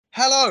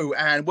Hello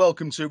and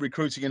welcome to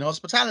Recruiting in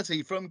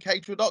Hospitality from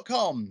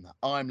Caterer.com.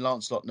 I'm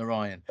Lancelot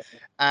Narayan,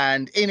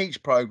 and in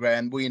each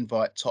programme we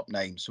invite top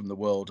names from the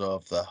world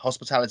of the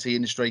hospitality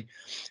industry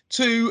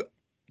to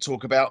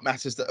talk about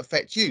matters that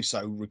affect you.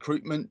 So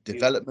recruitment,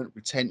 development,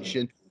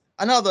 retention,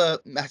 and other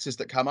matters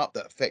that come up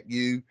that affect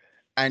you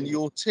and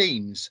your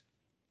teams.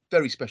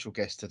 Very special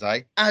guest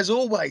today. As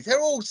always, they're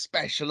all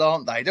special,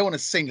 aren't they? Don't want to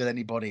single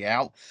anybody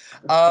out.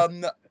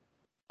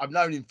 I've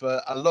known him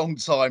for a long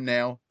time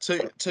now.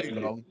 Too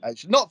long,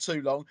 actually, not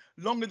too long,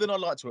 longer than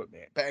I'd like to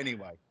admit. But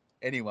anyway,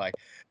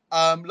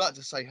 like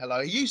to say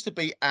hello. He used to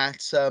be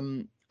at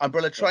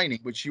Umbrella Training,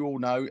 which you all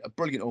know, a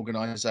brilliant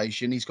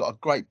organisation. He's got a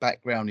great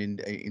background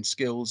in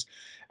skills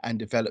and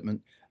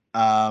development,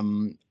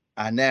 and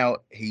now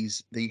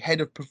he's the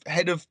head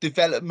of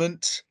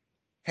development,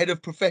 head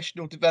of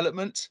professional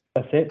development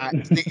That's it.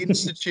 at the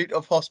Institute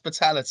of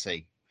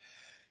Hospitality.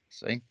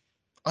 See.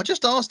 I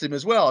just asked him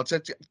as well. I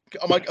said,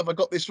 have I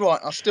got this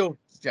right?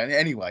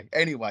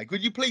 Anyway.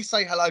 Could you please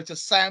say hello to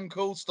Sam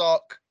Coulstock?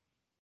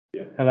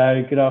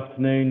 Hello, good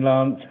afternoon,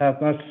 Lance. Nice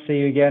to see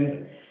you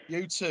again.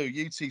 You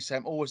too,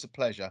 Sam. Always a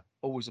pleasure.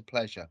 We're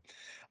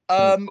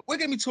going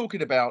to be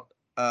talking about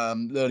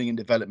learning and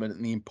development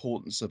and the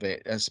importance of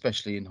it,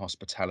 especially in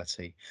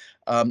hospitality.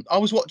 I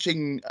was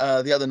watching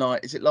the other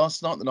night. Is it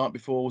last night? The night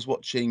before, I was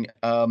watching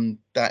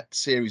that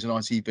series on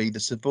ITV, The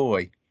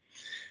Savoy.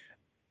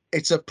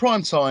 It's a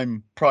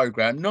primetime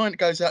program. It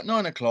goes out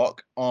 9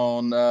 o'clock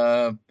on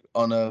a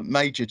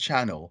major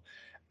channel,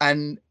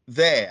 and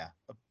a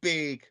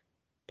big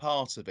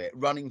part of it,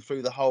 running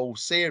through the whole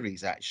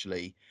series,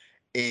 actually,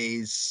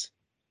 is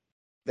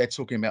they're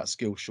talking about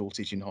skill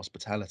shortage in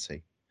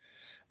hospitality.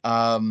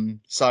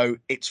 So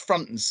it's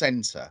front and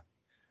centre.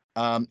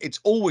 It's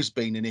always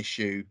been an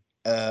issue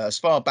as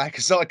far back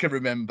as I can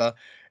remember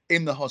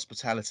in the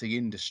hospitality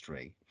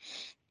industry.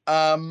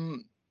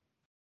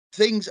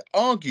 Things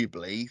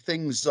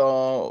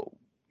are,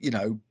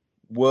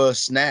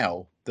 worse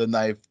now than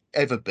they've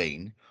ever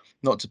been,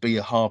 not to be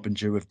a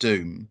harbinger of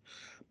doom.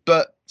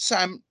 But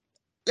Sam,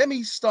 let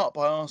me start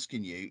by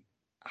asking you,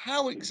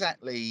 how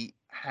exactly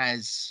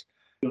has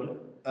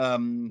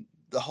the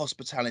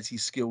hospitality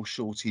skill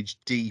shortage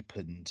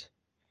deepened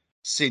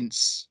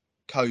since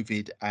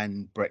COVID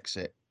and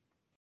Brexit?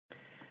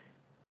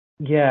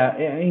 Yeah,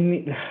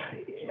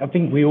 I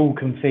think we all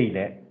can feel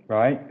it,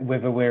 right?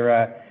 Whether we're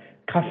a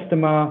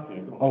customer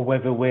or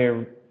whether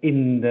we're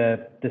in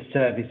the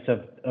service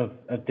of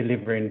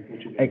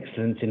delivering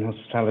excellence in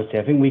hospitality.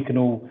 I think we can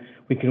all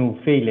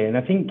feel it, and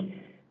I think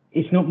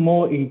it's not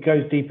more. It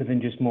goes deeper than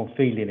just more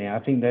feeling it. I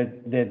think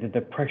that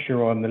the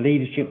pressure on the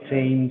leadership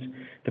teams,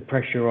 the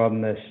pressure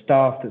on the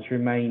staff that's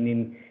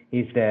remaining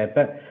is there.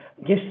 But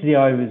yesterday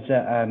I was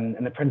at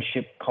an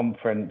apprenticeship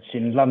conference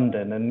in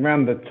London, and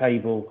around the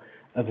table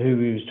of who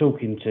we was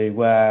talking to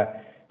were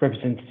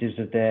representatives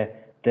of the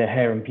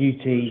hair and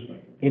beauty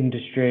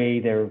industry,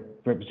 there were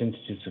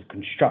representatives of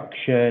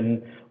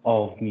construction,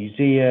 of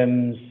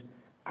museums,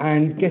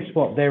 and guess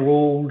what? They're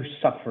all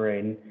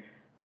suffering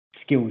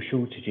skill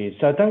shortages.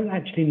 So I don't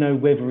actually know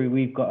whether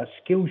we've got a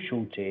skill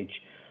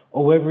shortage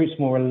or whether it's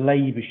more a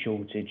labour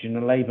shortage and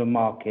a labour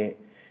market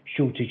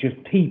shortage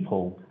of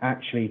people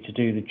actually to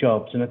do the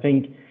jobs. And I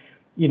think,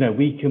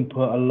 we can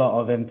put a lot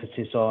of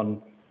emphasis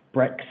on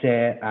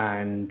Brexit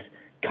and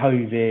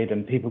COVID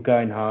and people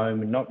going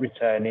home and not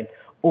returning.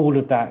 All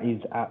of that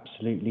is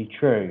absolutely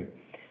true.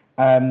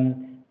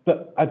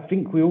 But I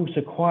think we're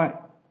also quite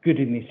good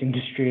in this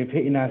industry of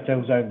hitting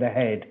ourselves over the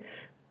head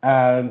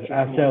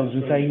ourselves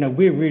and saying,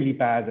 we're really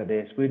bad at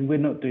this. We're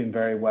not doing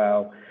very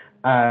well.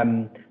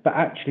 But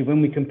actually,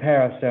 when we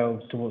compare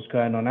ourselves to what's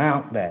going on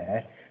out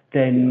there,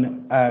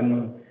 then,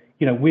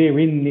 we're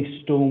in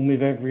this storm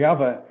with every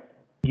other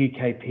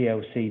UK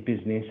PLC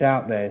business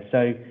out there.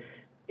 So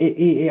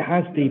it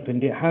has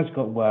deepened, it has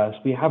got worse.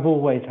 We have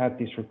always had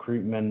this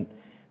recruitment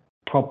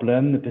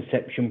problem, the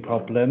perception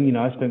problem.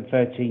 I spent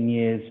 13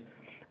 years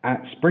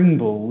at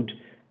Springboard,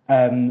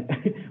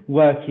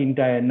 working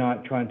day and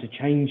night trying to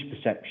change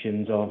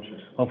perceptions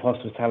of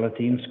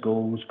hospitality in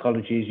schools,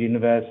 colleges,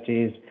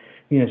 universities.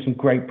 Some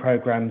great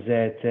programs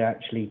there to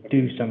actually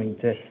do something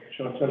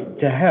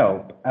to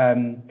help.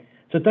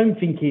 So I don't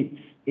think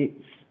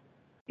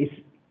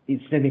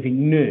it's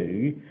anything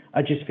new.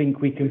 I just think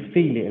we can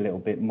feel it a little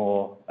bit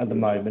more at the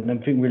moment,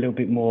 and I think we're a little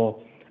bit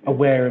more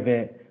aware of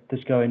it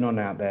that's going on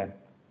out there.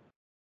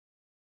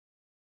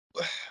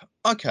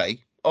 Okay,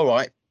 all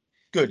right,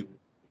 good.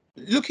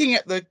 Looking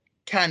at the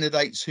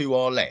candidates who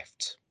are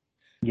left,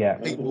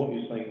 people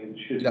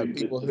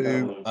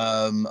who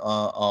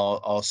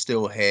are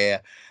still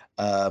here,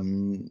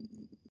 and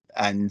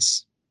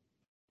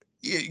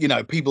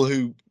people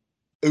who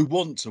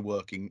want to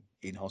work in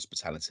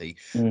hospitality.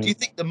 Do you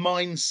think the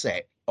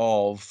mindset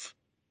of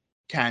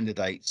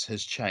candidates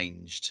has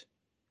changed?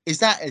 Is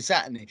that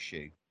an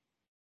issue?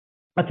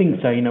 I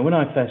think so. When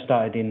I first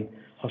started in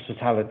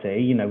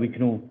hospitality, we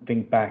can all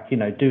think back,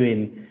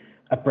 doing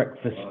a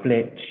breakfast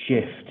split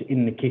shift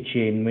in the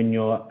kitchen when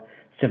you're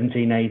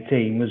 17,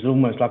 18 was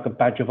almost like a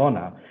badge of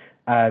honour.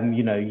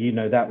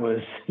 That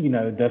was,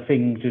 the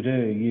thing to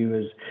do. You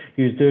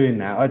was doing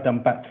that. I'd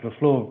done back to the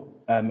floor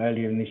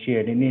earlier in this year,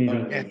 and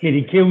it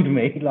nearly killed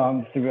me,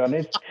 Lance, to be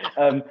honest.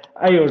 A,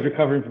 I was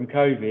recovering from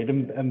COVID,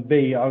 and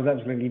B, I was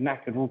absolutely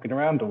knackered walking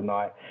around all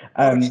night.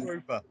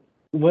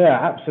 Well,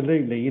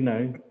 absolutely,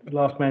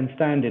 last man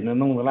standing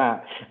and all of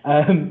that.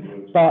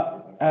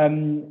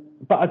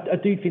 But I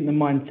do think the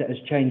mindset has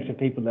changed for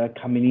people that are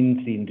coming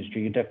into the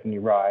industry. You're definitely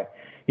right.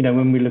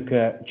 When we look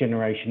at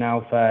Generation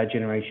Alpha,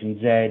 Generation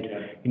Z,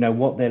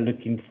 what they're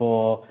looking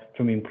for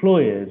from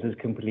employers has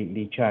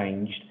completely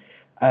changed.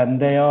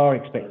 They are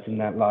expecting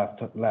that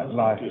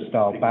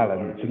lifestyle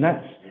balance, and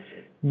that's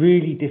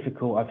really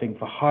difficult, I think,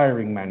 for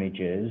hiring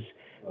managers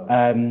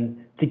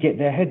to get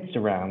their heads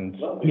around,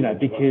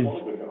 because,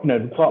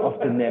 quite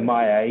often they're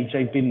my age,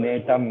 they've been there,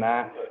 done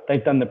that,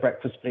 they've done the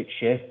breakfast split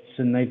shifts,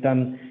 and they've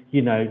done,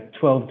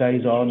 12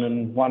 days on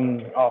and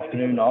 1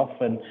 afternoon off,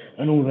 and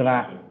all of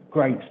that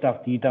great stuff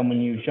that you've done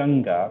when you was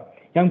younger.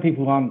 Young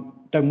people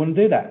don't want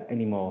to do that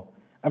anymore,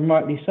 and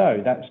rightly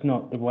so. That's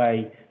not the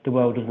way the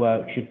world of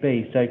work should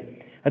be. So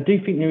I do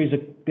think there is a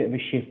bit of a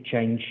shift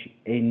change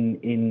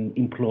in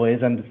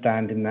employers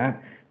understanding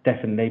that,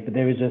 definitely, but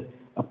there is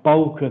a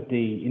bulk of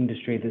the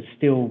industry that's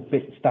still a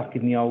bit stuck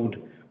in the old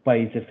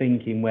ways of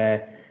thinking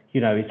where,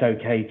 it's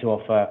okay to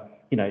offer,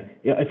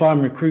 if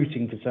I'm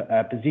recruiting for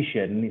a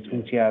position and it's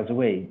 40 hours a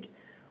week,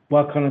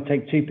 why can't I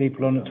take 2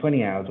 people on at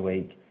 20 hours a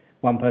week?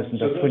 One person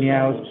does 20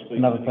 hours,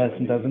 another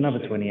person does another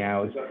 20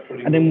 hours,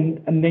 and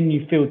then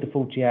you filled the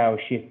 40-hour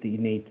shift that you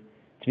need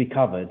to be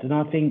covered. And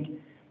I think,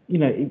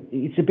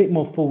 it's a bit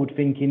more forward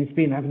thinking. It's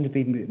having to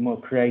be a bit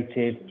more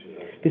creative.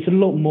 There's a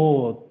lot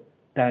more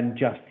than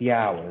just the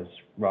hours,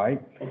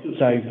 right?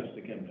 So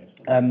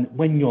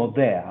when you're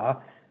there,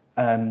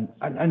 and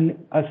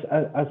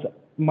as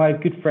my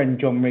good friend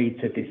John Reed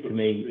said this to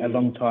me a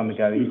long time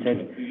ago, he said,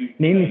 in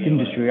this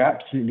industry, we're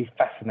absolutely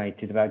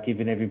fascinated about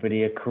giving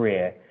everybody a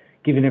career,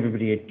 giving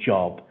everybody a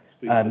job,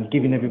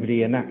 giving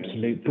everybody an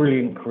absolute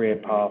brilliant career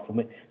path, and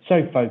we're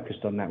so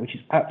focused on that, which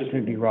is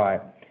absolutely right.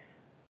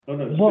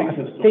 What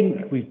I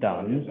think we've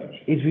done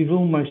is we've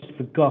almost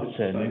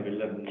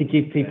forgotten to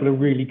give people a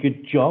really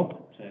good job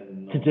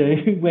to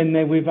do when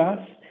they're with us,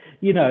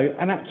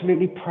 and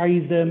absolutely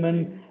praise them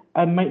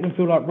and make them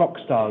feel like rock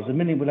stars. The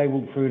minute they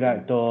walk through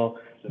that door,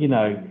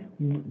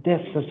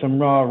 there's some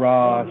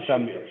rah-rah,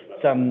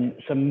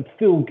 some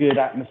feel-good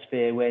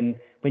atmosphere when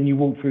you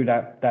walk through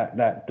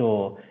that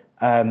door,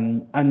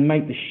 and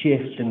make the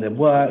shift and the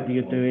work that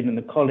you're doing and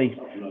the colleagues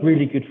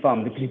really good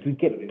fun. Because if we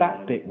get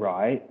that bit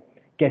right,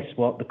 guess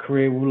what? The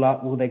career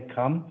will then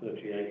come.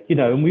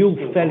 And we all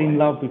fell in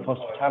love with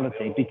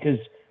hospitality because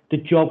the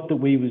job that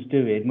we was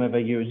doing, whether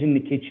you was in the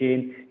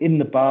kitchen, in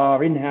the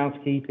bar, in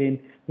housekeeping,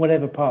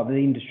 whatever part of the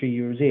industry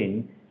you was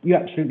in, you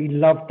absolutely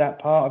loved that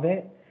part of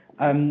it.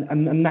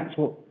 And that's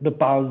what the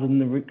buzz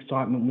and the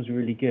excitement was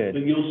really good.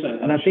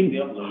 And I think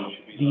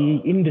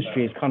the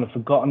industry has kind of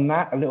forgotten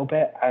that a little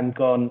bit and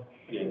gone,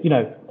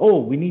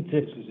 we need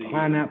to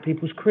plan out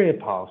people's career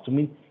paths.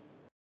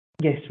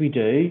 Yes, we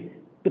do,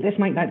 but let's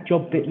make that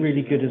job bit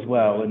really good as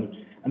well. And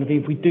I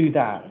think if we do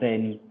that,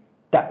 then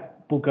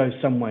that will go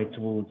some way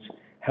towards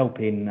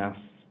helping us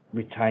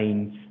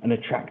retain and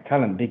attract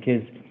talent.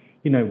 Because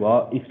you know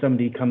what, if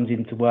somebody comes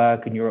into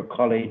work and you're at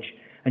college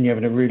and you're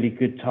having a really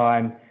good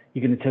time,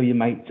 you're going to tell your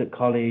mates at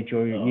college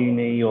or at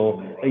uni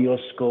or at your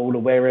school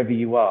or wherever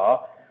you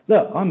are,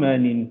 look, I'm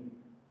earning,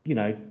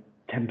 £10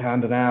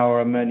 an hour,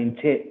 I'm earning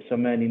tips,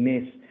 I'm earning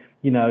this,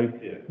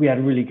 we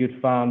had really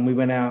good fun. We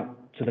went out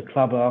to the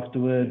club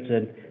afterwards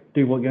and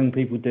do what young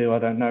people do. I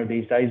don't know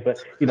these days,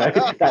 but,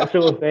 that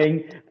sort of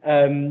thing.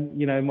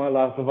 My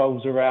life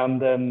revolves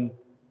around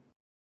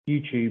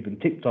YouTube and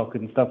TikTok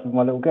and stuff with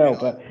my little girl,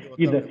 but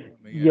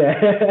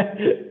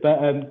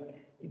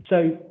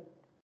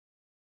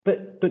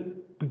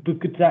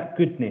but that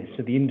goodness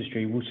of the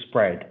industry will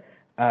spread,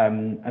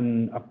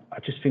 and I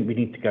just think we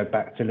need to go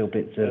back to a little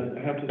bit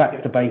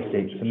back to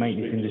basics and make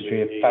this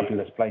industry a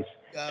fabulous place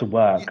to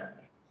work.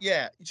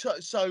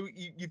 So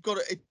you've got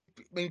to,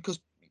 because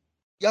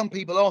young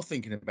people are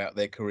thinking about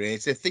their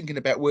careers, they're thinking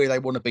about where they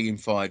want to be in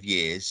 5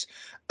 years.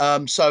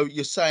 So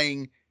you're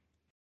saying,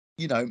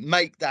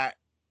 make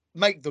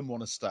them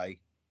want to stay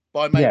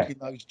by making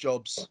those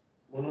jobs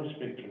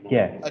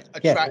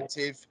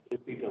attractive.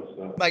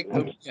 Make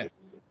them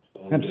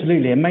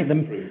absolutely, and make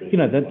them,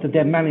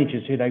 their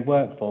managers who they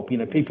work for.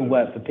 People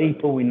work for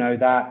people. We know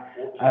that.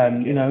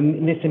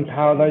 Let's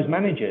empower those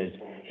managers.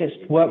 Let's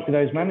work with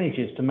those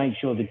managers to make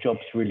sure the job's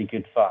really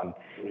good fun.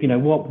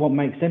 What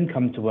makes them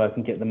come to work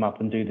and get them up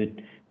and do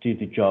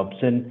the jobs.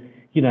 And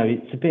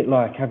it's a bit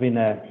like having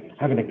a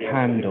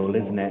candle,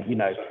 isn't it?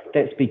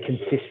 Let's be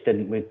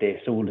consistent with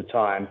this all the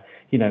time.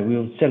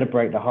 We'll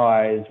celebrate the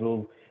highs.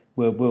 We'll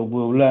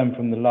learn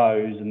from the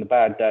lows and the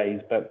bad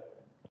days, but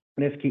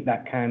let's keep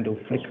that candle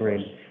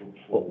flickering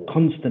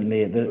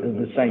constantly at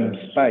the same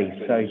space.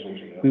 So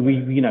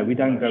we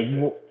don't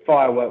go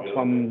fireworks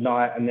one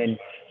night and then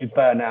you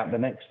burn out the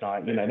next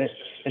night.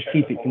 Let's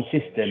keep it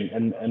consistent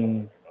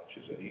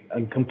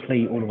and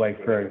complete all the way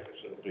through.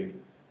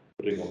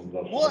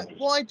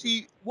 Why do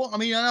you? What I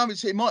mean, I know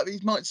it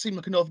might seem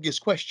like an obvious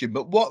question,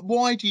 but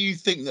why do you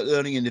think that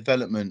learning and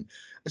development,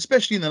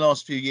 especially in the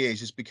last few years,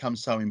 has become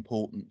so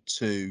important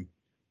to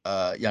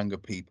younger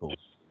people?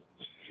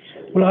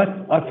 Well,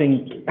 I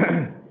think,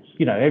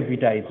 every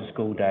day is a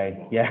school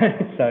day. Yeah.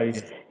 So,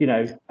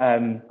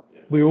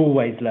 we're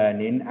always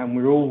learning and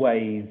we're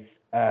always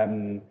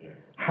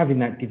having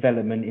that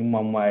development in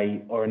one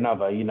way or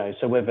another,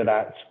 so whether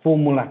that's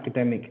formal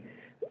academic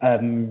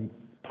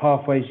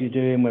pathways you're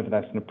doing, whether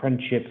that's an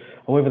apprenticeship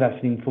or whether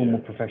that's an informal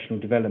professional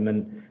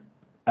development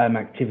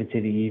activity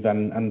that you've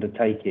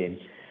undertaken.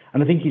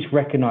 And I think it's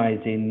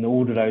recognising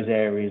all of those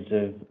areas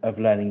of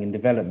learning and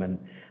development.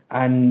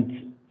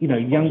 And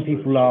young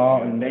people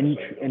are,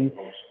 and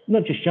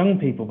not just young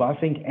people, but I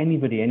think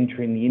anybody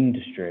entering the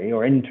industry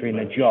or entering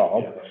a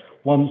job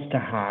wants to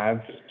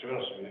have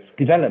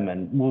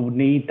development, will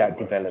need that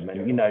development,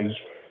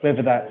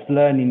 whether that's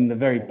learning the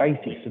very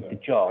basics of the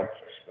job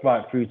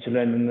right through to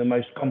learning the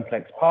most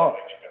complex part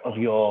of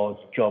your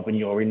job and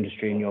your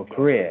industry and your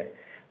career.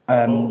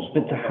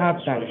 But to have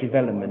that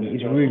development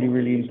is really,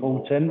 really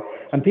important.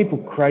 And people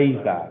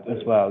crave that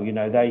as well.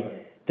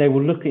 They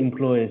will look at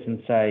employers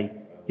and say,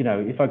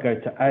 if I go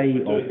to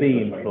A or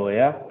B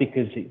employer,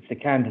 because it's the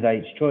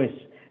candidate's choice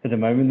at the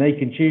moment, they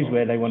can choose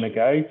where they want to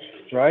go,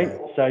 right?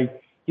 So,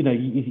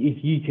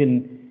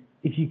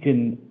 if you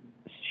can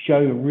show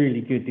a really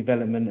good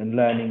development and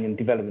learning and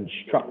development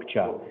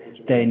structure,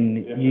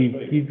 then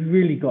you've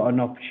really got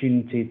an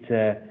opportunity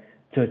to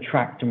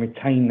attract and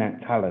retain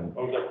that talent,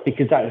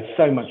 because that is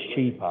so much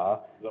cheaper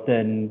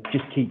than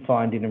just keep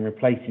finding and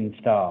replacing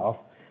staff.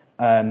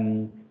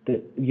 Find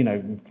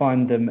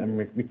them and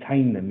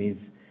retain them is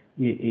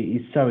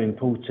so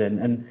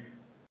important,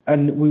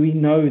 and we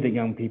know that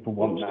young people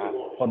want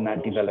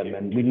that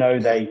development. We know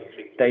they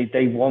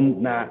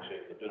want that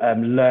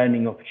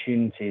learning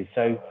opportunities.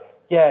 So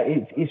yeah,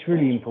 it's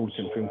really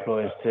important for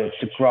employers to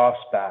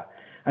grasp that,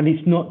 and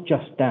it's not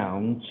just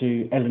down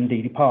to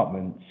L&D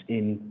departments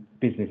in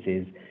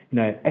businesses.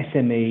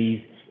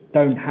 SMEs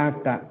don't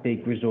have that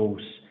big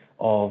resource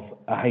of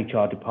a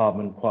HR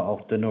department quite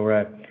often, or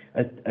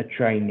a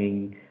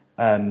training.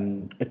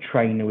 A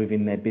trainer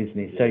within their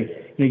business. So,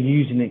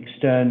 using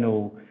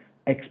external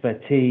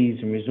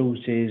expertise and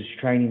resources,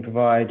 training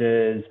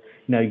providers,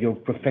 your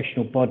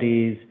professional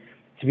bodies,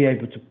 to be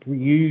able to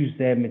use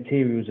their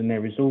materials and their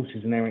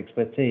resources and their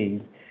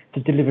expertise to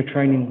deliver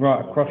training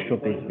right across your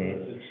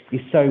business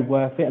is so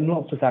worth it. And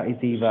lots of that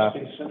is either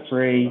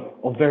free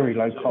or very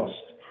low cost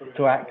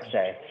to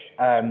access.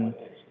 So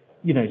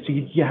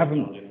you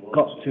haven't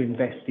got to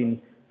invest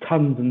in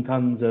tons and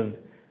tons of,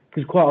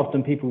 because quite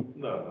often people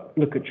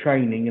look at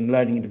training and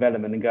learning and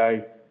development and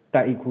go,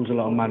 that equals a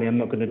lot of money, I'm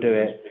not going to do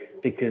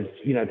it, because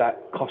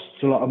that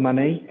costs a lot of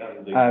money.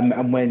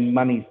 And when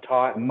money's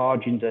tight and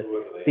margins are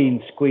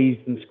being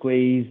squeezed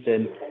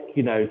and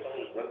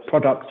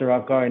products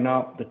are going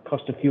up, the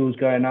cost of fuel's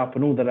going up,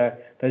 and all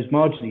that, those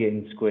margins are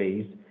getting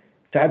squeezed.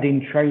 To add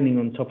in training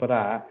on top of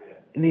that,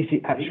 and this is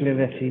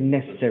actually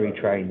necessary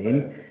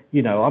training,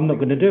 I'm not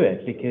going to do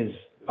it because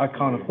I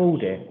can't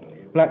afford it.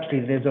 Well,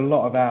 actually, there's a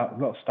lot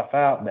of stuff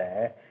out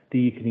there that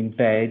you can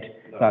embed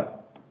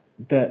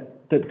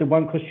that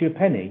won't cost you a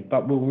penny,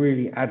 but will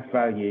really add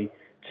value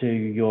to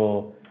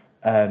your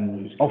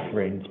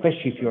offering,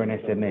 especially if you're an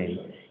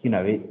SME.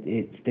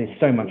 There's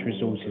so much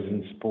resources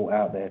and support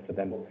out there for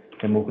them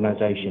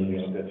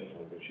organisations.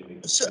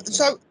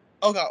 So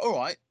okay, all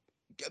right.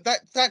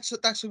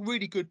 That's a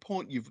really good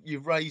point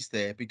you've raised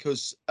there,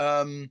 because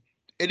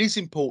it is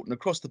important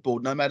across the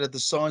board, no matter the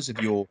size of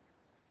your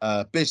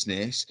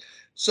business.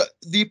 So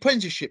the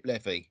apprenticeship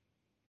levy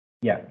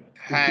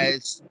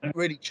has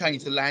really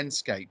changed the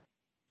landscape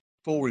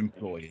for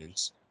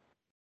employers.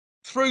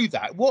 Through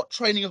that, what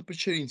training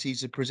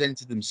opportunities have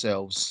presented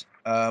themselves?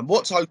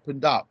 What's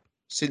opened up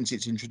since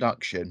its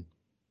introduction?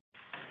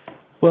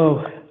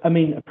 Well, I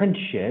mean,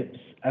 apprenticeships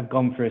have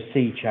gone through a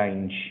sea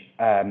change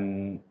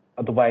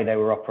of the way they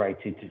were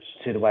operated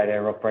to the way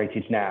they're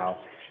operated now.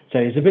 So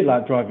it's a bit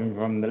like driving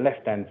from the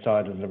left-hand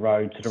side of the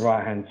road to the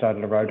right-hand side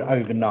of the road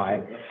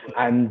overnight.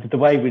 And the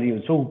way it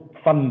was all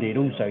funded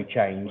also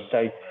changed.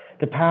 So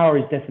the power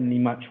is definitely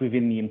much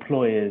within the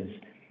employer's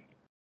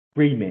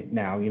remit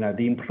now.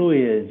 The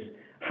employers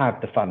have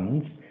the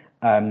funds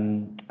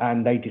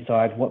and they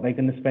decide what they're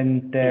going to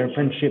spend their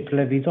apprenticeship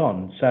levies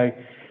on. So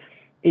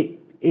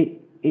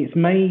it's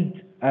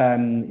made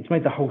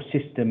the whole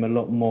system a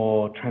lot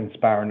more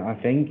transparent, I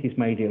think. It's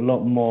made it a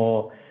lot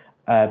more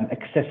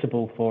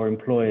accessible for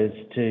employers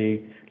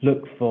to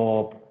look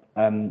for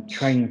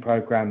training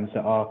programs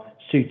that are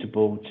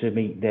suitable to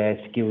meet their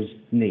skills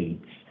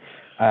needs.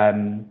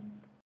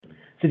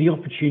 So the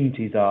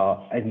opportunities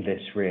are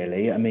endless,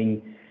 really. I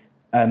mean,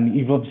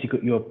 you've obviously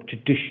got your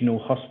traditional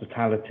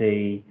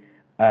hospitality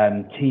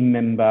team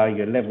member,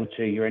 your level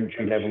 2, your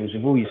entry levels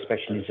with all your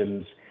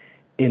specialisms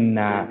in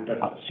that,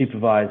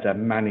 supervisor,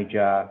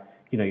 manager,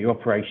 your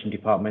operation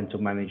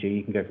departmental manager.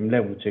 You can go from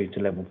level 2 to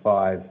level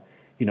 5,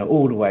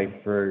 all the way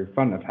through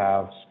front of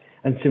house.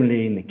 And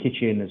similarly in the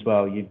kitchen as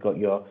well, you've got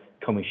your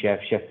commis chef,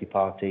 chef de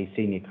partie,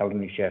 senior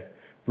culinary chef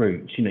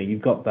routes.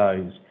 You've got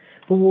those.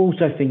 But what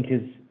I also think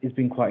has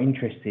been quite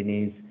interesting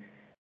is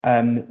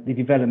the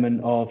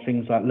development of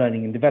things like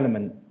learning and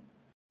development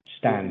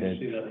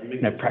standards,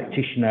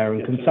 practitioner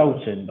and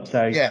consultant.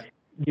 So,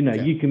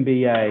 you can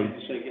be a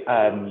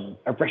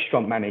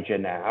restaurant manager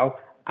now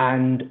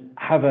and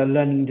have a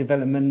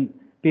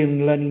be a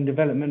learning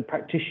development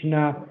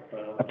practitioner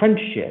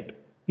apprenticeship.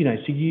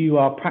 So you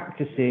are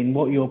practicing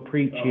what you're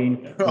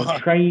preaching, you're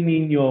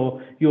training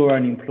your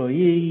own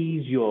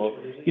employees,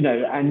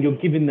 and you're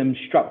giving them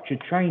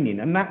structured training.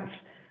 And that's,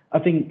 I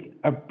think,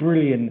 a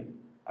brilliant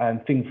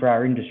thing for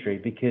our industry,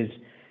 because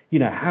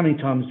how many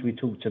times do we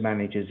talk to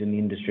managers in the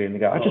industry and they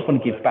go, I just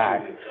want to give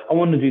back, I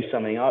want to do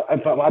something,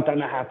 but I don't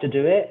know how to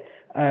do it.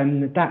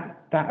 That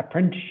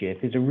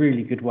apprenticeship is a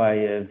really good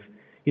way of,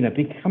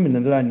 becoming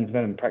a learning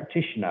development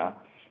practitioner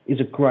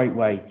is a great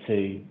way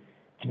to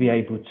be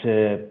able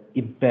to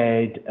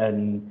embed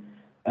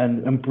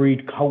and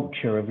breed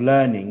culture of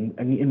learning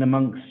in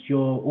amongst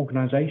your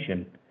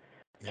organisation.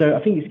 So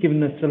I think it's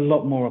given us a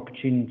lot more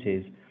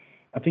opportunities.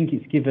 I think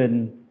it's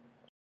given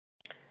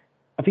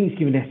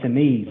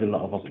SMEs a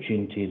lot of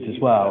opportunities as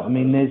well. I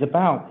mean, there's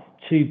about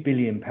 £2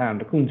 billion,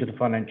 according to the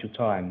Financial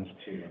Times,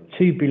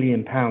 £2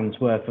 billion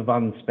worth of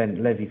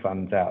unspent levy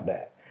funds out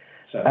there,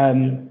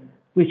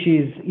 which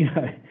is,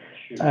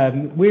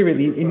 we're at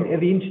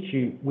the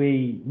Institute,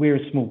 we're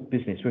a small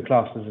business, we're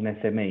classed as an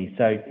SME.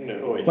 So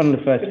one of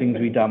the first things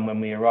we done when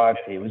we arrived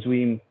here was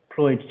we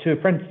employed 2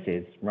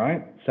 apprentices,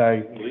 right?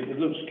 So,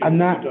 and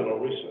that, at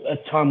the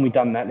time we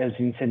done that, there was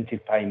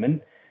incentive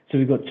payment. So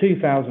we've got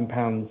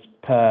 £2,000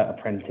 per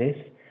apprentice,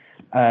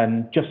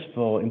 just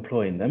for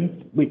employing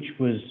them, which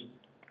was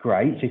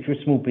great. So if you're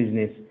a small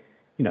business,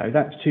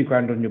 that's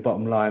 £2,000 on your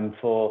bottom line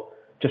for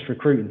just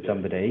recruiting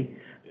somebody.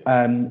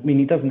 I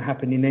mean, it doesn't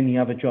happen in any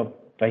other job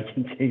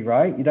vacancy,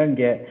 right? You don't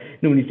get,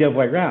 normally it's the other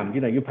way around.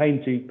 You're paying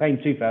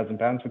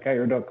 £2,000 for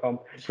Caterer.com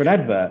for an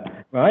advert,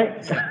 right?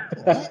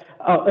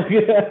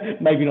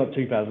 Maybe not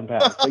 £2,000,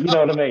 but you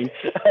know what I mean.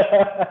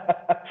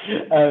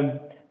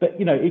 But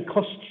it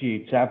costs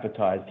you to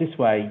advertise. This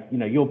way,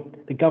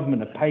 the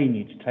government are paying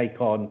you to take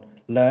on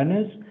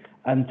learners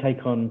and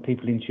take on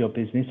people into your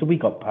business. So we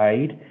got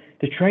paid.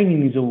 The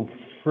training is all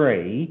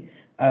free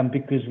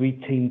because we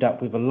teamed up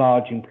with a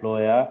large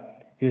employer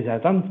who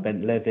has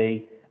unspent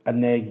levy,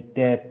 and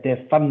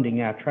they're funding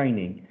our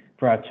training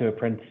for our 2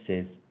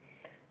 apprentices.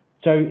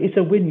 So it's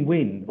a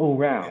win-win all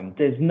round.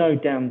 There's no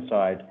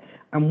downside,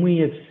 and we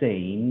have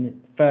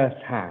seen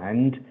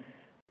firsthand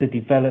the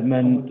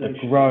development, the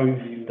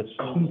growth, the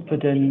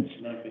confidence,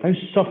 those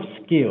soft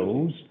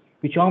skills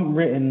which aren't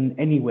written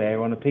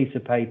anywhere on a piece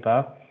of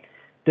paper,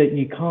 that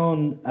you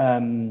can't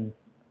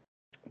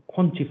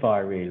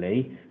quantify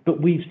really, but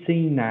we've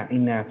seen that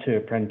in our 2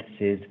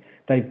 apprentices.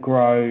 They've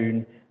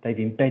grown, they've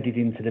embedded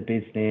into the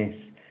business.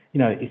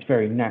 It's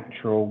very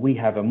natural. We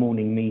have a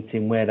morning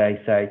meeting where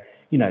they say,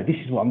 this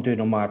is what I'm doing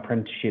on my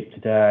apprenticeship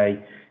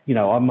today.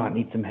 I might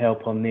need some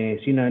help on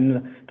this.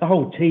 And the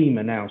whole team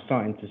are now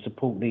starting to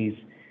support these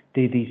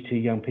 2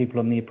 young people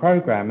on the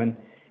programme, and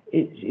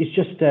it's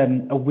just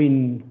a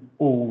win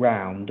all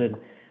round.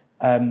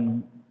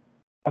 And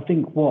I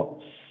think what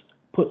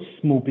puts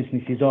small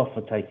businesses off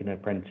for taking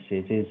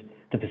apprentices is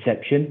the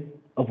perception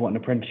of what an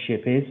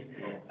apprenticeship is.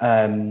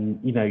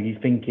 You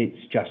think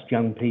it's just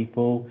young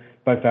people.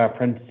 Both our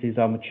apprentices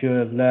are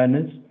mature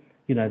learners.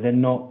 They're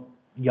not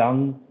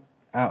young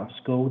out of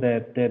school.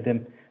 They're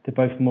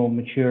both more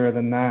mature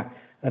than that,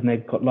 and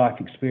they've got life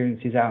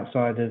experiences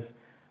outside of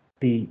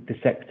the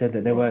sector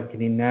that they're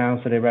working in now,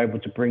 so they're able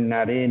to bring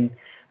that in.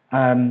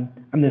 And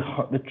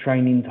the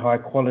training's high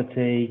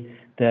quality.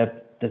 The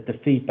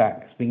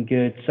feedback's been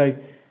good. So,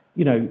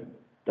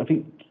 I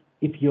think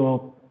if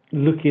you're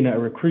looking at a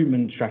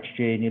recruitment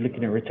strategy and you're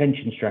looking at a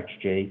retention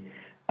strategy,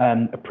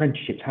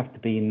 apprenticeships have to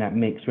be in that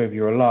mix, whether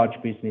you're a large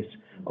business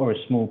or a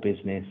small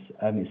business.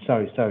 It's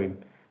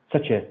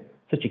such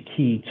a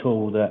key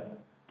tool that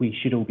we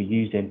should all be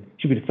using. It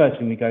should be the first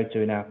thing we go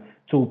to in our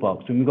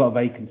toolbox when we've got a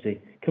vacancy.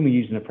 Can we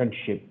use an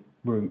apprenticeship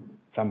route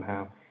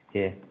somehow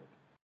here?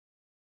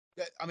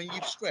 I mean,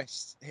 you've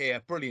stressed here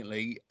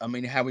brilliantly,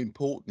 how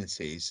important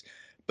it is,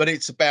 but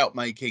it's about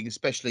making,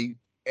 especially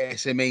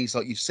SMEs,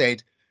 like you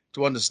said,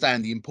 to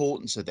understand the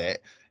importance of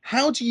that.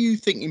 How do you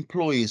think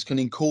employers can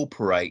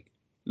incorporate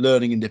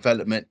learning and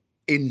development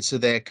into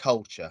their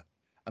culture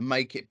and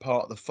make it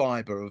part of the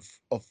fibre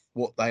of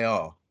what they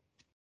are?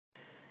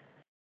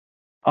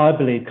 I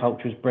believe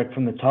culture is bred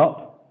from the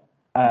top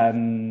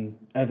in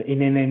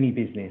any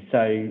business.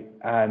 So,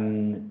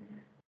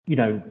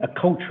 a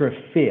culture of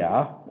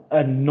fear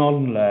and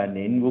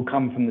non-learning will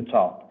come from the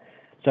top.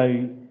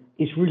 So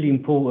it's really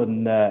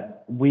important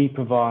that we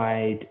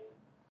provide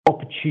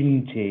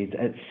opportunities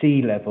at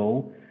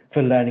C-level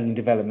for learning and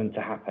development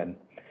to happen.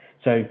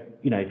 So,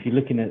 if you're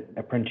looking at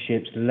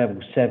apprenticeships, the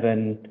level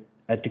 7,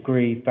 a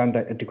degree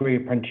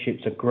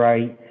apprenticeships are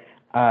great,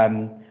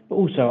 but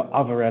also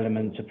other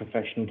elements of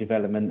professional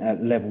development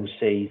at level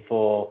C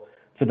for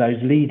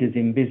those leaders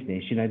in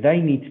business. They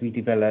need to be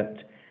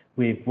developed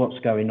with what's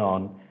going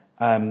on.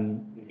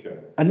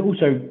 And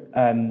also,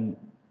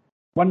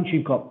 once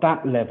you've got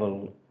that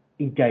level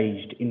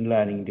engaged in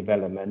learning and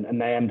development and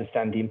they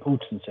understand the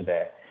importance of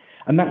it,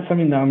 and that's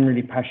something that I'm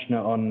really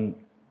passionate on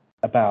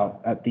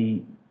about at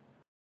the,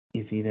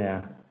 is he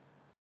there?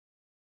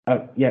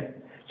 Oh, yeah,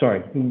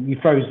 sorry, you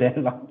froze there,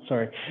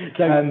 sorry.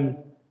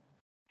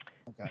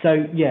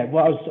 So yeah,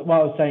 what I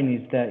was saying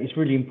is that it's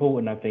really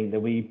important, I think, that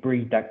we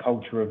breed that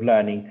culture of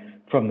learning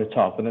from the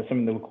top, and that's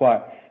something that we're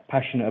quite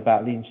passionate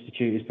about. The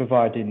Institute is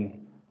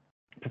providing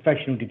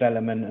professional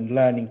development and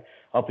learning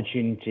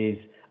opportunities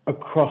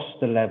across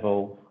the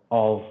level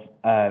of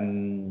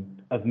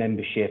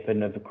membership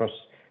and across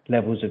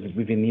levels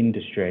within the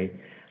industry.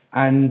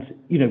 And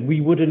we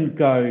wouldn't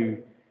go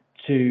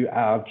to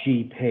our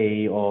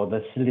GP or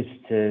the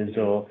solicitors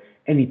or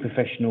any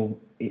professional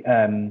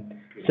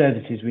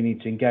services we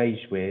need to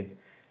engage with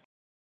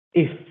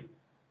if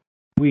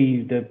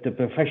the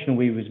professional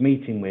we was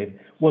meeting with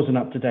wasn't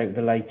up to date with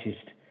the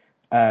latest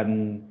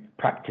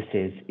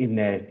practices in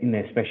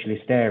their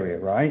specialist area,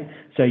 right?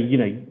 So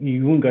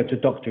you wouldn't go to a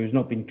doctor who's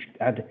not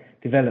had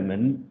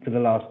development for the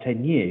last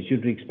 10 years.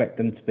 You'd expect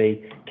them to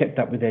be kept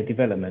up with their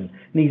development,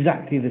 and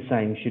exactly the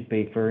same should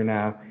be for in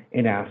our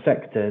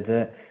sector,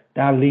 that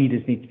our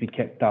leaders need to be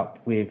kept up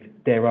with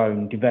their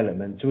own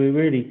development. So we're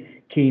really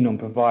keen on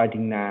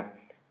providing that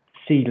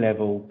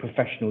C-level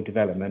professional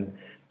development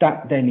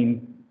that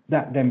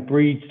then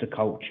breeds the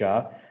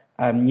culture,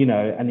 and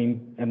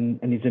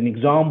is an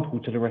example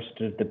to the rest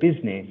of the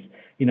business.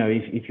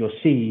 If your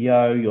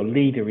CEO, your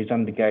leader is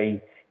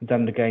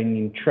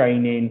undergoing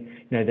training,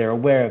 they're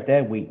aware of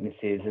their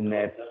weaknesses and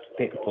their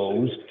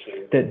pitfalls,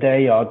 that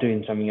they are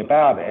doing something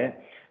about it,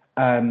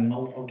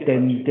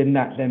 then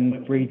that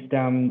then breeds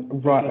down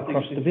right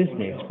across the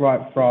business,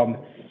 right from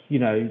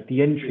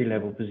the entry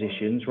level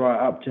positions right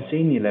up to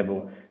senior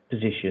level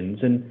positions.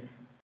 And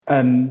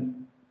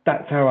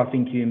that's how I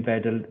think you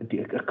embed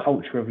a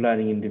culture of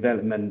learning and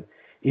development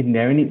in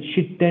there, and it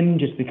should then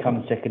just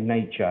become second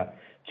nature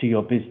to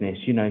your business.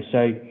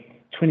 So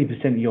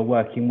 20% of your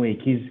working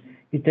week is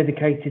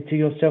dedicated to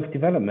your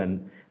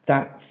self-development.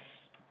 That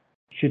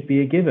should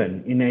be a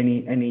given in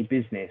any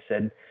business,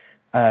 and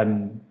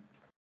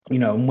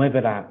and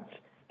whether that's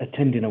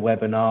attending a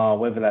webinar,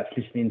 whether that's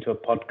listening to a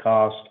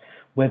podcast,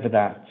 whether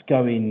that's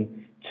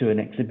going to an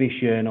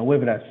exhibition, or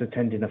whether that's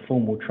attending a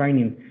formal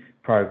training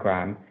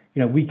program,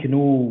 we can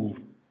all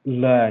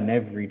learn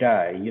every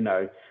day,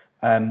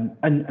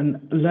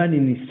 and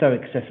learning is so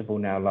accessible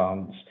now,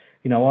 Lance.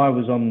 I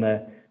was on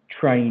the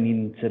train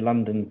into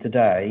London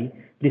today,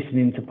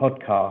 listening to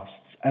podcasts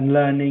and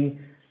learning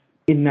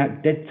in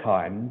that dead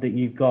time that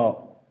you've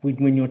got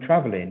when you're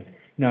traveling,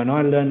 and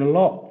I learn a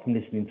lot from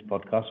listening to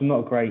podcasts. I'm not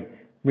a great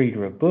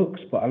reader of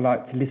books, but I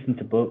like to listen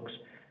to books,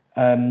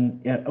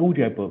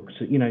 audio books,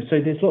 so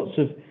there's lots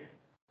of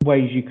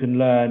ways you can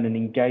learn and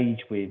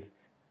engage with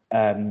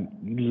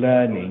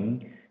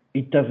learning.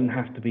 It doesn't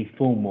have to be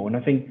formal, and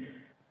I think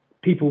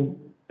people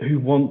who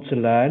want to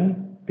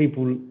learn,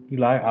 people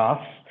like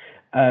us,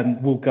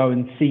 will go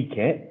and seek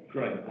it,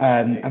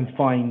 and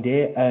find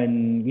it,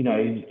 and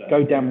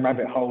go down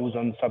rabbit holes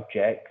on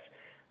subjects.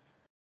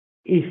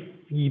 If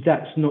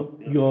that's not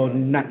your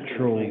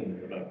natural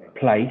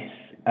place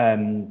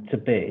to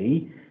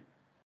be,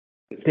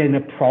 then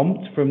a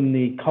prompt from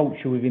the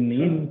culture within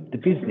the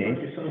business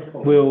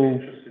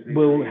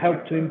will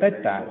help to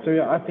embed that.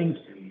 So I think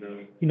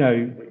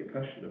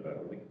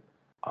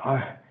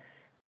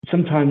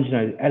sometimes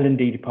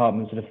L&D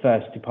departments are the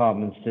first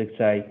departments to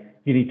say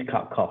you need to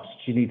cut costs,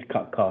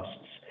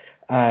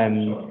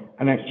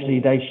 and actually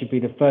they should be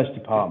the first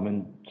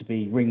department to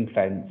be ring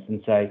fenced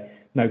and say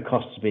no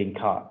costs are being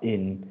cut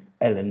in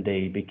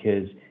L&D,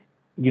 because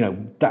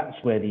that's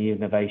where the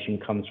innovation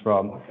comes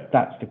from.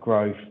 That's the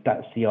growth,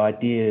 that's the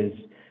ideas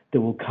that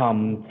will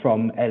come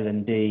from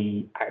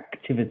L&D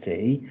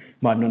activity.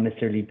 Might not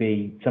necessarily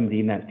be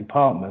somebody in that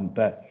department,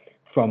 but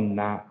from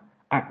that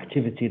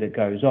activity that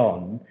goes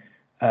on,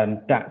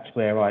 that's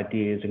where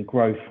ideas and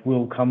growth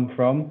will come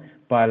from,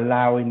 by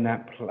allowing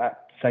that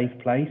safe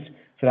place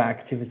for that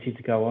activity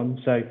to go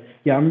on. So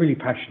yeah, I'm really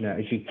passionate,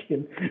 as you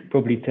can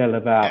probably tell,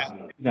 about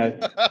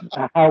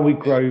how we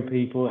grow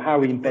people, how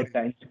we embed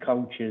that into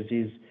cultures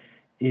is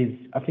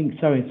I think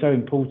so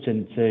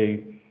important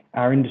to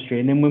our industry.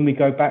 And then when we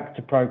go back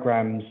to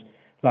programs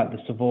like the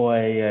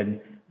Savoy, and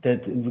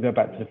we go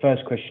back to the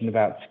first question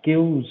about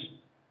skills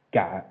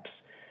gaps,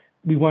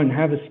 we won't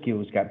have a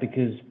skills gap,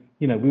 because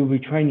we'll be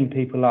training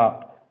people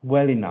up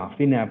well enough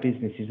in our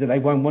businesses that they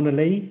won't want to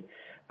leave,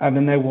 and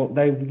then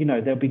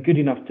they'll be good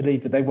enough to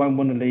leave, but they won't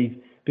want to leave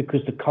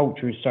because the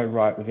culture is so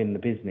right within the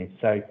business.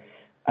 So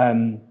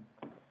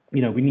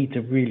we need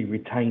to really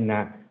retain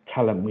that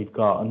talent we've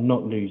got and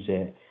not lose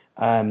it.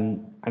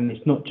 And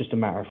it's not just a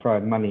matter of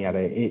throwing money at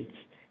it.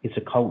 It's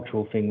a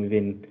cultural thing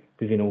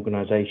within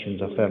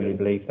organisations. I firmly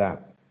believe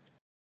that.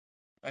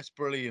 That's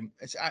brilliant.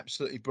 It's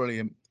absolutely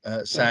brilliant,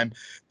 Sam.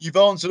 You've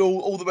answered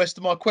all the rest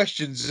of my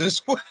questions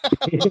as well.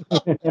 It's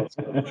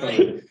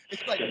great.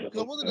 It's great because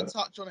I wanted to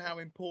touch on how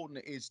important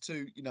it is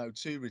to,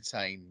 to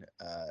retain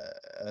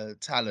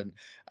talent,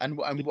 and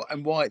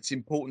why it's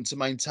important to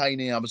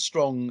maintaining a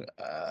strong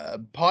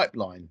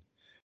pipeline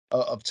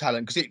of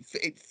talent, because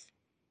it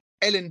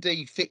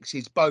L&D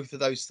fixes both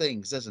of those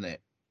things, doesn't it?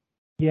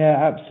 Yeah,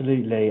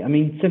 absolutely. I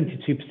mean,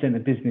 72%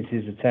 of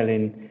businesses are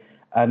telling,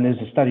 and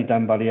there's a study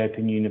done by the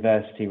Open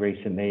University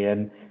recently,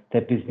 and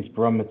their business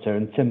barometer,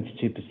 and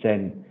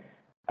 72%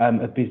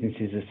 of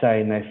businesses are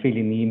saying they're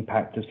feeling the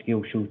impact of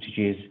skill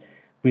shortages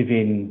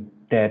within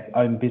their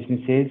own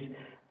businesses,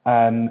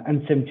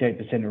 and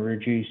 78%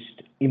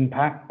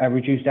 are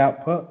reduced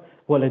output,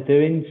 what they're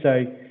doing.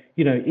 So,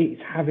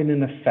 it's having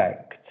an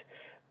effect.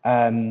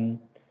 And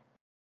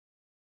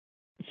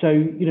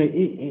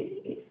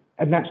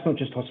that's not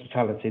just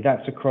hospitality,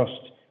 that's across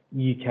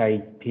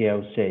UK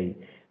PLC.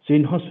 So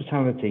in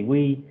hospitality,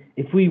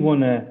 if we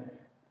want to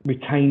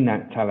retain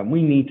that talent,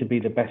 we need to be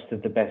the best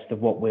of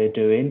what we're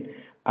doing.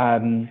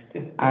 And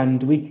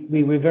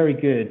we were very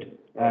good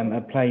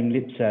at playing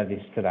lip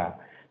service to that.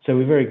 So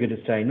we're very good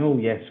at saying, oh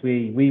yes,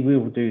 we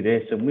will do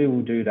this and we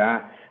will do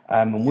that,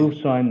 and we'll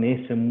sign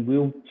this and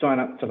we'll sign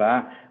up to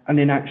that, and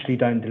then actually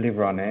don't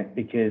deliver on it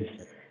because,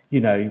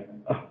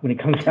 when it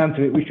comes down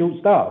to it, we're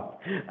short-staffed.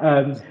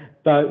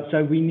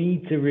 So we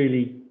need to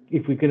really,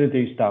 if we're going to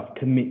do stuff,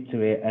 commit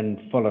to it and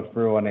follow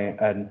through on it,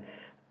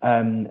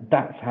 and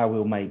that's how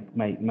we'll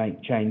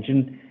make change.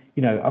 And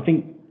I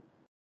think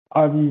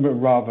I'm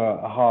rather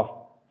a half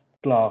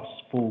glass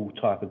full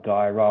type of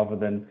guy rather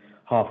than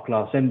half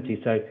glass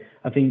empty. So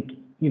I think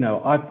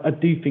I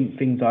do think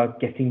things are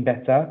getting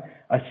better.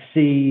 I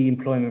see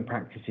employment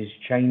practices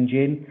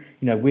changing.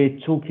 We're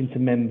talking to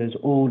members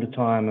all the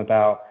time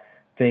about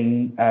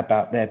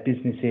their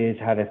businesses,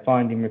 how they're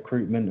finding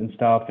recruitment and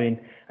staffing,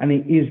 and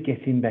it is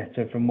getting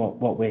better from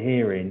what we're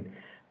hearing.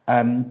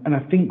 And I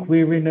think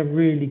we're in a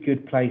really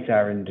good place,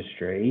 our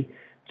industry,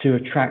 to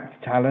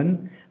attract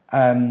talent.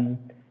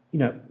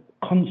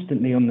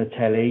 Constantly on the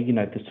telly,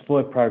 the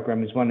Savoy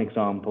programme is one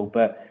example,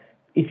 but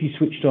if you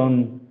switched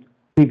on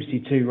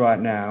BBC Two right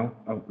now,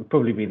 it would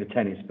probably be the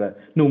tennis, but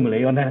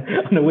normally on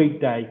a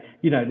weekday,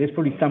 there's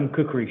probably some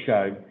cookery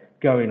show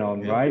going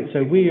on, right?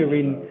 So we are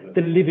in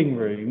the living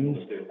rooms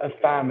of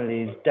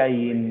families day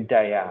in,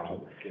 day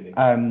out.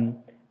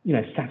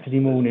 Saturday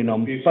morning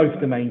on both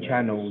the main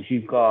channels,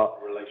 you've got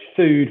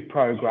food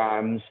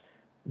programs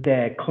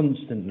there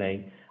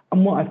constantly.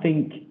 And what I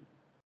think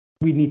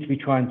we need to be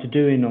trying to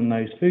do on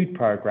those food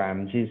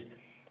programs is,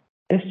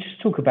 let's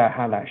just talk about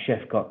how that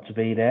chef got to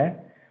be there.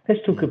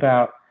 Let's talk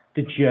about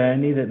the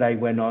journey that they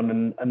went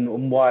on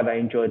and why they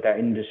enjoyed that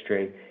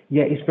industry.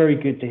 Yeah, it's very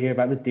good to hear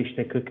about the dish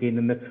they're cooking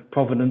and the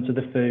provenance of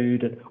the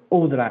food, and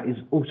all of that is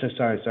also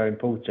so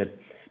important.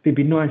 But it'd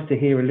be nice to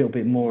hear a little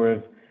bit more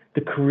of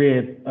the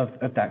career of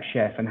that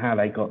chef and how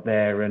they got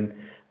there, and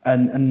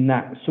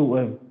that sort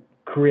of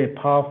career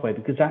pathway,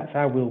 because that's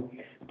how we'll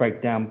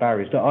break down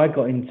barriers. But I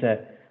got into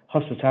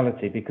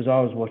hospitality because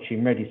I was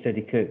watching Ready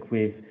Steady Cook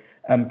with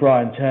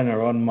Brian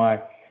Turner on my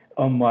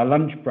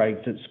lunch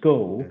breaks at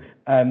school.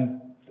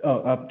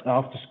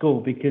 After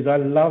school, because I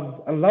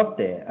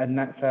loved it, and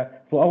that's I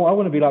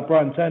want to be like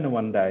Brian Turner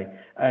one day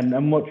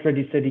and watch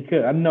Ready Steady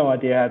Cook. I have no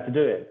idea how to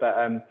do it, but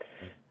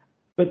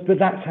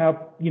that's how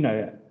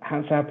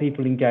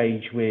people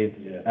engage with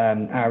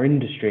our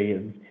industry,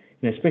 and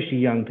especially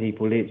young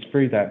people. It's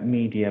through that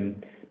media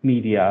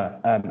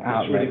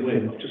outlet.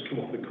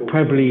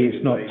 Probably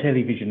it's not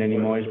television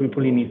anymore. We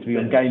probably need to be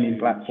on gaming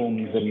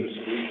platforms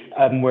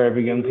and wherever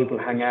young people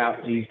hang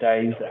out these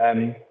days.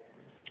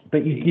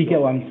 But you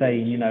get what I'm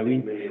saying.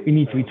 We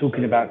need to be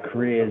talking about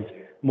careers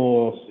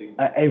more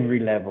at every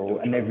level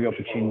and every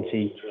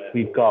opportunity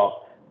we've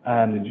got.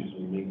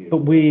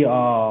 But we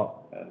are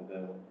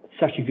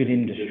such a good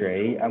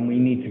industry, and we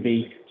need to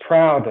be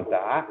proud of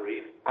that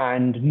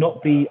and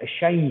not be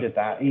ashamed of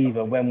that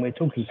either when we're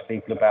talking to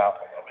people about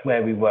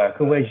where we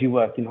work or where you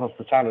work in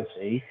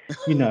hospitality.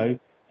 We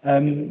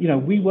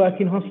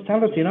work in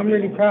hospitality, and I'm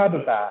really proud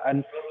of that.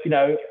 And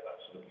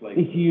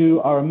if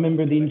you are a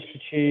member of the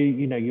Institute,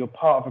 you're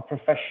part of a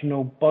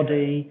professional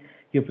body,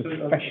 you're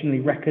professionally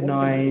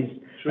recognised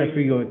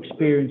through your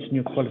experience and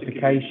your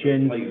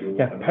qualification, you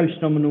have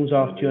post-nominals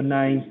after your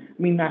name.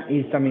 I mean, that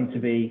is something to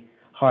be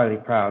highly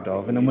proud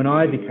of. And then when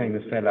I became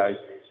a fellow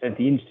at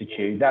the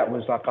Institute, that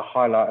was like a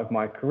highlight of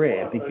my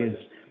career, because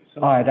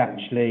I had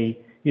actually,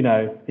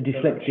 a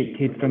dyslexic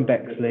kid from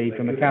Bexley,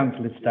 from a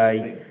council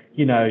estate,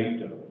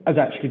 has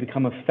actually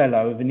become a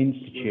fellow of an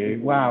institute.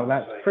 Wow,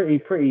 that's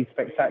pretty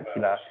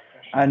spectacular,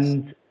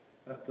 and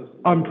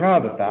I'm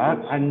proud of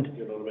that. And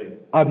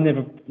I've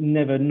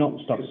never not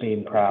stopped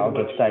being proud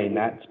of saying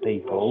that to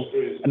people.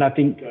 And I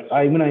think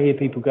when I hear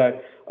people go,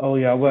 "Oh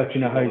yeah, I work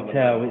in a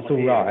hotel, it's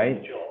all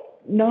right."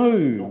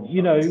 No.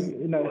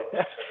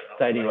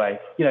 So anyway,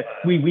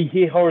 we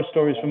hear horror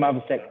stories from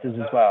other sectors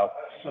as well.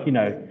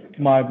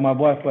 My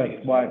wife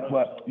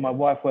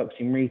works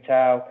in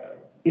retail.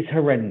 It's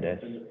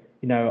horrendous.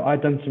 You know,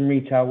 I've done some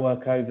retail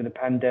work over the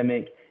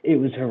pandemic. It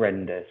was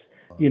horrendous.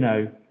 You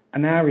know,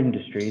 and our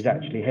industry is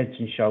actually heads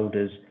and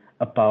shoulders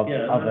above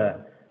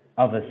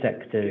other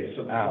sectors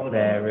out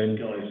there, and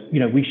you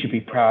know, we should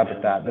be proud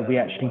of that. That we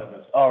actually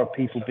are a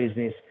people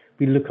business.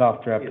 We look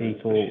after our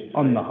people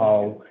on the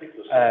whole,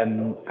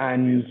 and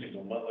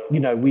you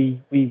know,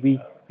 we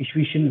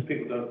shouldn't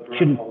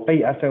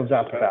beat ourselves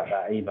up about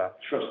that either.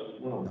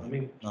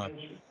 No.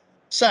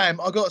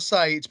 Sam, I've got to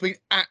say, it's been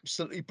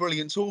absolutely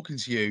brilliant talking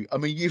to you. I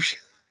mean, you've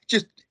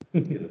just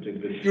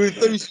your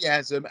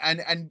enthusiasm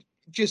and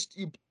just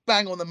you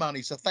bang on the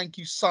money. So thank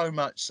you so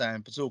much,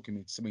 Sam, for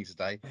talking to me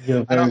today.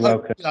 You're And I very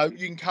hope welcome.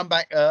 you can come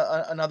back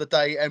another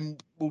day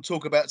and we'll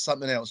talk about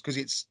something else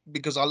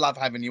because I love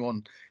having you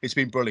on. It's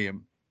been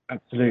brilliant.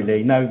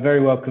 Absolutely. No,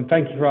 very welcome.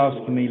 Thank you for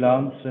asking me,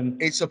 Lance,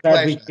 and It's a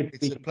glad we pleasure. could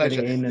It's a get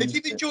pleasure. it in. If And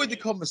you've enjoyed the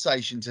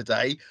conversation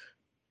today,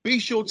 be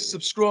sure to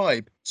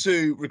subscribe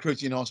to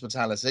Recruiting in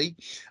Hospitality.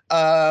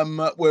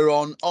 We're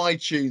on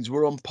iTunes,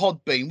 we're on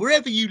Podbean,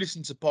 wherever you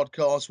listen to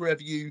podcasts, we're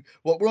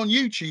on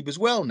YouTube as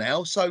well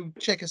now. So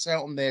check us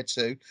out on there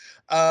too.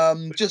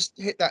 Just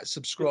hit that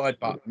subscribe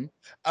button.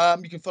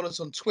 You can follow us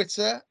on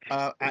Twitter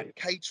at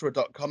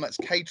caterer.com. That's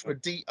caterer,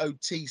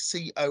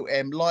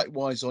 DOTCOM.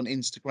 Likewise on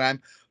Instagram.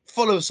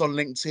 Follow us on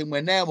LinkedIn.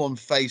 We're now on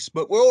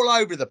Facebook. We're all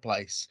over the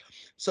place.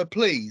 So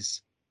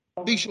please,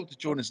 be sure to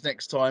join us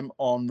next time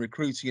on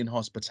Recruiting in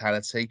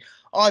Hospitality.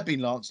 I've been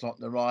Lancelot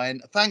Narayan.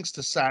 Thanks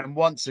to Sam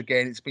once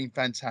again. It's been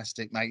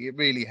fantastic, mate. It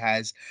really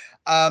has.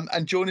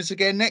 And join us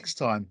again next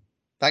time.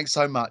 Thanks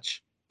so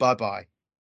much. Bye-bye.